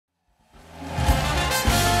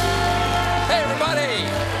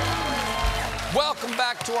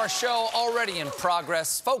to our show already in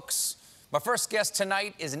progress. Folks, my first guest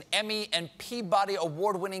tonight is an Emmy and Peabody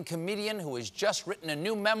Award-winning comedian who has just written a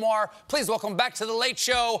new memoir. Please welcome back to The Late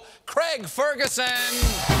Show, Craig Ferguson.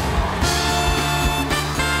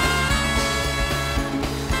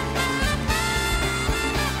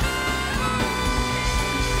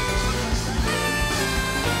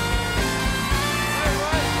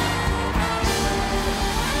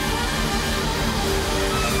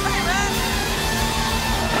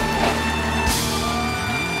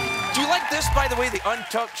 By the way, the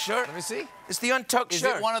untucked shirt. Let me see. It's the untucked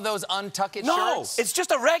shirt. Is it one of those untucked shirts? No, it's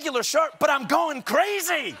just a regular shirt, but I'm going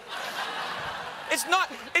crazy. It's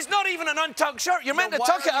not even an untucked shirt. You're meant to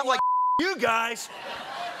tuck it. I'm like, you guys.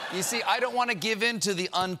 You see, I don't want to give in to the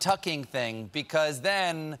untucking thing because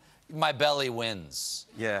then my belly wins.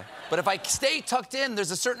 Yeah. But if I stay tucked in,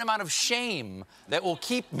 there's a certain amount of shame that will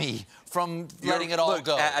keep me from letting it all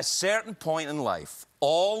go. At a certain point in life,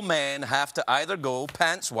 all men have to either go,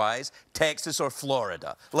 pants-wise, Texas or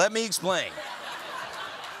Florida. Let me explain.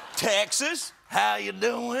 Texas, how you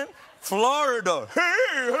doing? Florida, hey,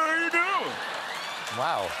 how you doing?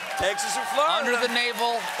 Wow. Texas or Florida? Under the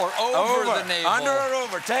navel or over the navel? Under or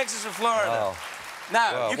over, Texas or Florida? Oh.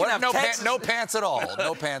 Now, well, you can have no, Texas... no pants at all.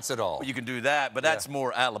 No pants at all. Well, you can do that, but that's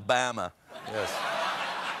more Alabama. Yes.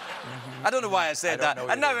 I don't know why I said that.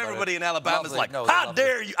 And now everybody in Alabama's like, how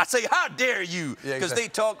dare you? I say, how dare you? Because they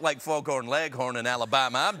talk like Foghorn Leghorn in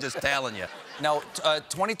Alabama. I'm just telling you. Now,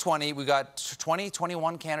 2020, we got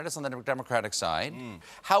 21 candidates on the Democratic side.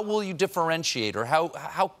 How will you differentiate, or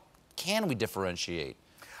how can we differentiate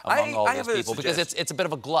among all those people? Because it's a bit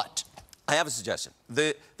of a glut. I have a suggestion.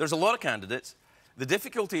 There's a lot of candidates. The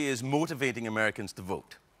difficulty is motivating Americans to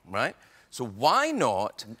vote, right? So why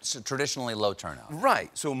not... Traditionally low turnout.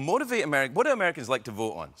 Right. So motivate Americans. What do Americans like to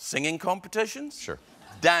vote on? Singing competitions? Sure.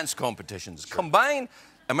 Dance competitions. Sure. Combine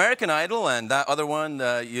American Idol and that other one,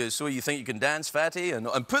 So You Think You Can Dance, Fatty, and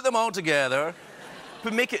put them all together.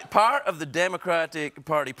 But make it part of the Democratic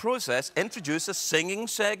Party process. Introduce a singing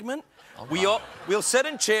segment. We'll sit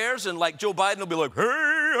in chairs and like Joe Biden will be like, hey,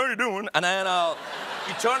 how you doing? And then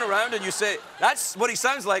you turn around and you say, that's what he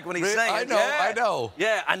sounds like when he's singing. I know, I know.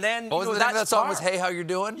 Yeah, and then what was the name of that song? Was Hey, How You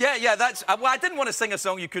Doing? Yeah, that's, well, I didn't want to sing a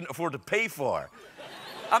song you couldn't afford to pay for.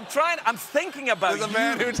 I'm thinking about you. There's a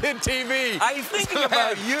man who did TV. I'm thinking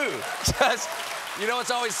about you. Just, you know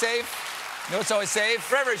what's always safe? You know what's always safe?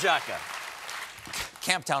 Frère Jacques.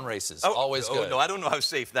 Camptown races, always good. Oh, no, I don't know how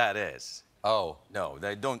safe that is. Oh. No,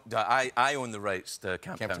 they don't. I own the rights to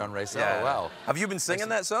Camptown races. Yeah. Oh, wow. Have you been singing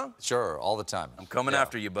that song? Sure, all the time. I'm coming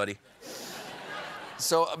after you, buddy.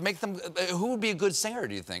 So make them. Who would be a good singer,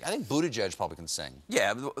 do you think? I think Buttigieg probably can sing.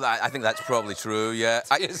 Yeah, I think that's probably true. Yeah.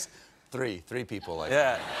 Three people like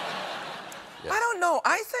that. Yeah. I don't know.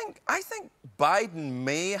 I think Biden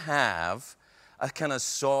may have a kind of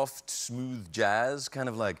soft, smooth jazz, kind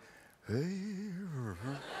of like.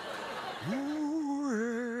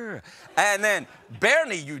 And then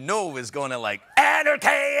Bernie, is going to like, anarchy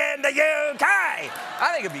in the UK.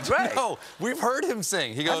 I think it'd be great. No, we've heard him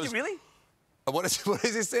sing. He goes, have you really? What is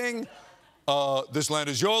he sing? This land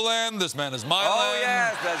is your land, this man is my land. Oh,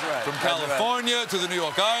 yes, that's right. From California to the New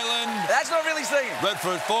York Island. That's not really singing.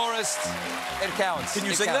 Redford Forest. It counts. Can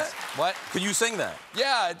you sing that? What? Can you sing that?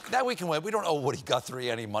 Yeah, that we can win. We don't owe Woody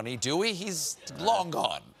Guthrie any money, do we? He's long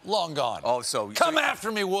gone. Long gone. Oh, so... Come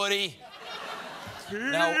after me, Woody.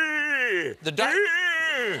 Now, the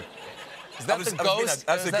is that the ghost?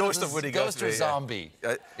 That's the ghost of Woody Guthrie. Ghost or zombie?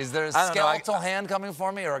 Is there a skeletal hand coming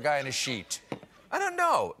for me or a guy in a sheet? I don't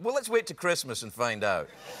know. Well, let's wait till Christmas and find out.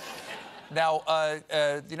 Now,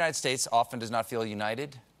 the United States often does not feel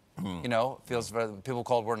united. You know, people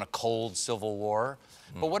call it we're in a cold civil war.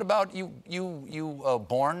 But what about you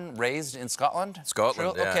born, raised in Scotland?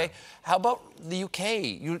 Scotland, yeah. Okay. How about the UK?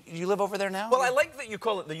 You live over there now? Well, I like that you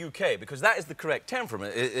call it the UK because that is the correct term for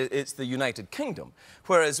it. It's the United Kingdom.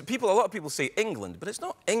 Whereas a lot of people say England, but it's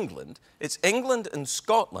not England. It's England and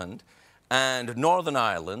Scotland and Northern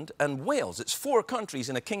Ireland and Wales. It's 4 countries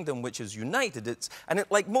in a kingdom which is united.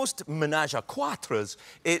 Like most menage a quatres,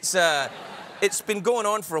 it's been going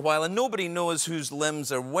on for a while and nobody knows whose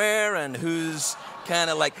limbs are where and who's kind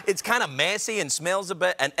of like, it's kind of messy and smells a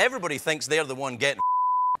bit and everybody thinks they're the one getting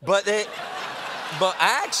but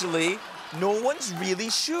actually, No one's really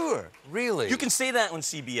sure. Really? You can say that on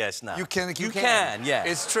CBS now. You can. You can, yeah.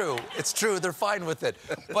 It's true. It's true. They're fine with it.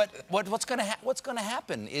 But what's going to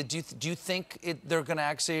happen? Do you think they're going to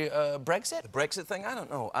actually Brexit? The Brexit thing? I don't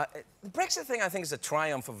know. The Brexit thing, I think, is a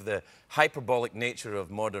triumph of the hyperbolic nature of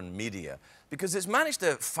modern media, because it's managed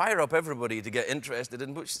to fire up everybody to get interested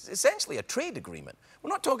in what's essentially a trade agreement. We're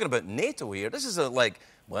not talking about NATO here. This is like,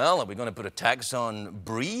 well, are we going to put a tax on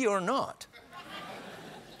brie or not?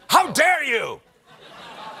 How dare you?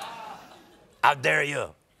 How dare you?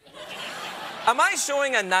 Am I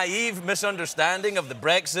showing a naive misunderstanding of the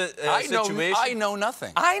Brexit situation? I know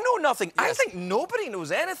nothing. I know nothing. Yes. I think nobody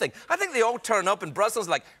knows anything. I think they all turn up in Brussels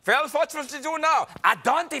like, fellas, what's to do now? I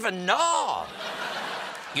don't even know.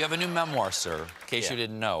 You have a new memoir, sir, in case you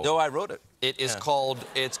didn't know. No, I wrote it. It is called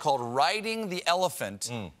Riding the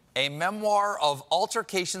Elephant, a memoir of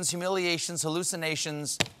altercations, humiliations,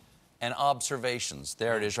 hallucinations, and observations.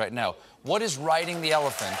 There it is right now. What is riding the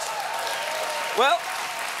elephant? Well,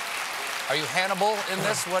 are you Hannibal in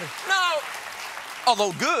this? What? no.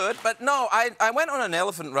 Although good, but no, I went on an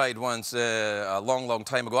elephant ride once a long, long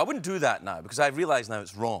time ago. I wouldn't do that now because I realize now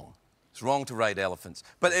it's wrong. It's wrong to ride elephants.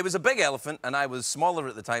 But it was a big elephant, and I was smaller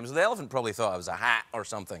at the time, so the elephant probably thought I was a hat or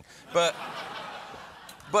something. But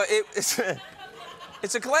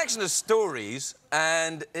it's a collection of stories,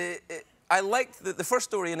 and I liked the first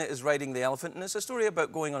story in it is Riding the Elephant, and it's a story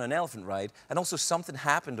about going on an elephant ride, and also something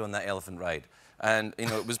happened on that elephant ride. And, you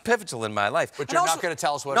know, it was pivotal in my life. But you're not going to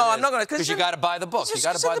tell us what it is. No, I'm not going to. Because you got to buy the book. You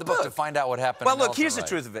got to buy the book to find out what happened. Well, look, here's the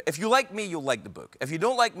truth of it. If you like me, you'll like the book. If you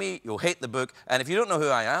don't like me, you'll hate the book. And if you don't know who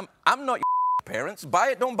I am, I'm not your parents. Buy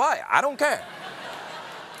it, don't buy it. I don't care.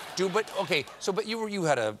 Dude, but okay, so but you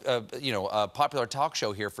had a popular talk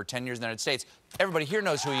show here for 10 years in the United States. Everybody here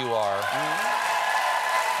knows who you are.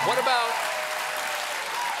 What about?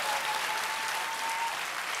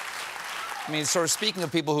 I mean, sort of speaking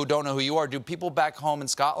of people who don't know who you are, do people back home in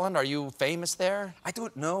Scotland, are you famous there? I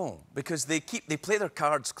don't know, because they play their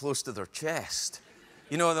cards close to their chest.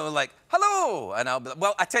 You know, they're like, hello, and I'll be like,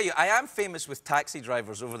 well, I tell you, I am famous with taxi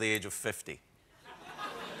drivers over the age of 50.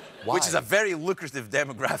 Why? Which is a very lucrative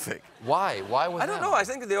demographic. Why? Why was that? I don't know, I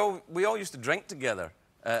think we all used to drink together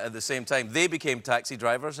at the same time. They became taxi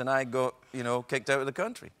drivers, and I got, you know, kicked out of the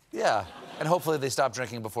country. Yeah, and hopefully they stopped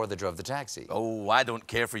drinking before they drove the taxi. Oh, I don't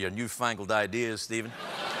care for your newfangled ideas, Stephen.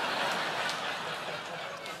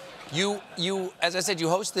 You, as I said, you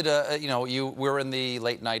hosted we were in the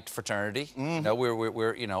late night fraternity. You know,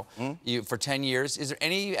 we're for 10 years. Is there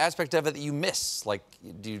any aspect of it that you miss? Like,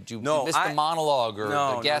 do you miss the monologue or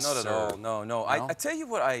the guests? No, not at all. No, no. I tell you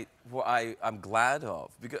what I'm glad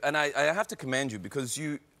of, and I have to commend you, because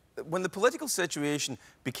when the political situation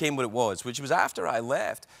became what it was, which was after I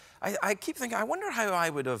left, I keep thinking, I wonder how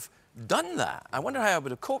I would have done that. I wonder how I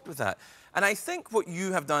would have coped with that. And I think what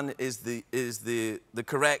you have done is the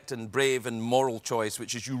correct and brave and moral choice,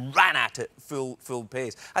 which is you ran at it full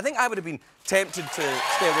pace. I think I would have been tempted to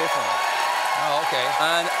stay away from it. Oh, okay.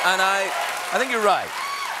 And I think you're right.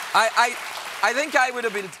 I think I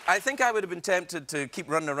would have been tempted to keep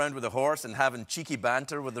running around with a horse and having cheeky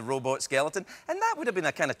banter with the robot skeleton, and that would have been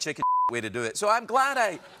a kind of chicken way to do it. So I'm glad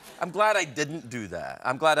I didn't do that.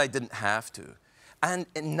 I'm glad I didn't have to. And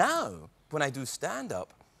now, when I do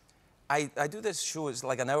stand-up, I do this show, it's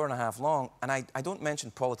like an hour and a half long, and I don't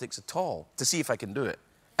mention politics at all to see if I can do it.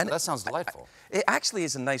 And that sounds delightful. It actually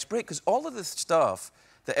is a nice break, because all of the stuff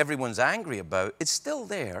that everyone's angry about is still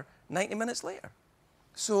there 90 minutes later.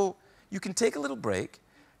 So you can take a little break,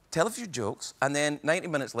 tell a few jokes, and then 90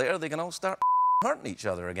 minutes later, they can all start hurting each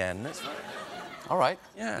other again. That's fine. All right.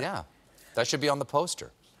 Yeah. Yeah. That should be on the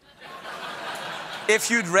poster.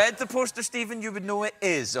 If you'd read the poster, Stephen, you would know it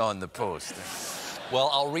is on the poster. Well,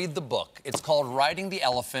 I'll read the book. It's called Riding the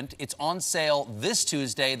Elephant. It's on sale this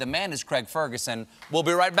Tuesday. The man is Craig Ferguson. We'll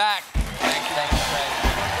be right back. Thank you, Craig.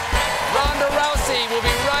 Ronda Rousey will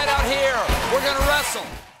be right out here. We're going to wrestle.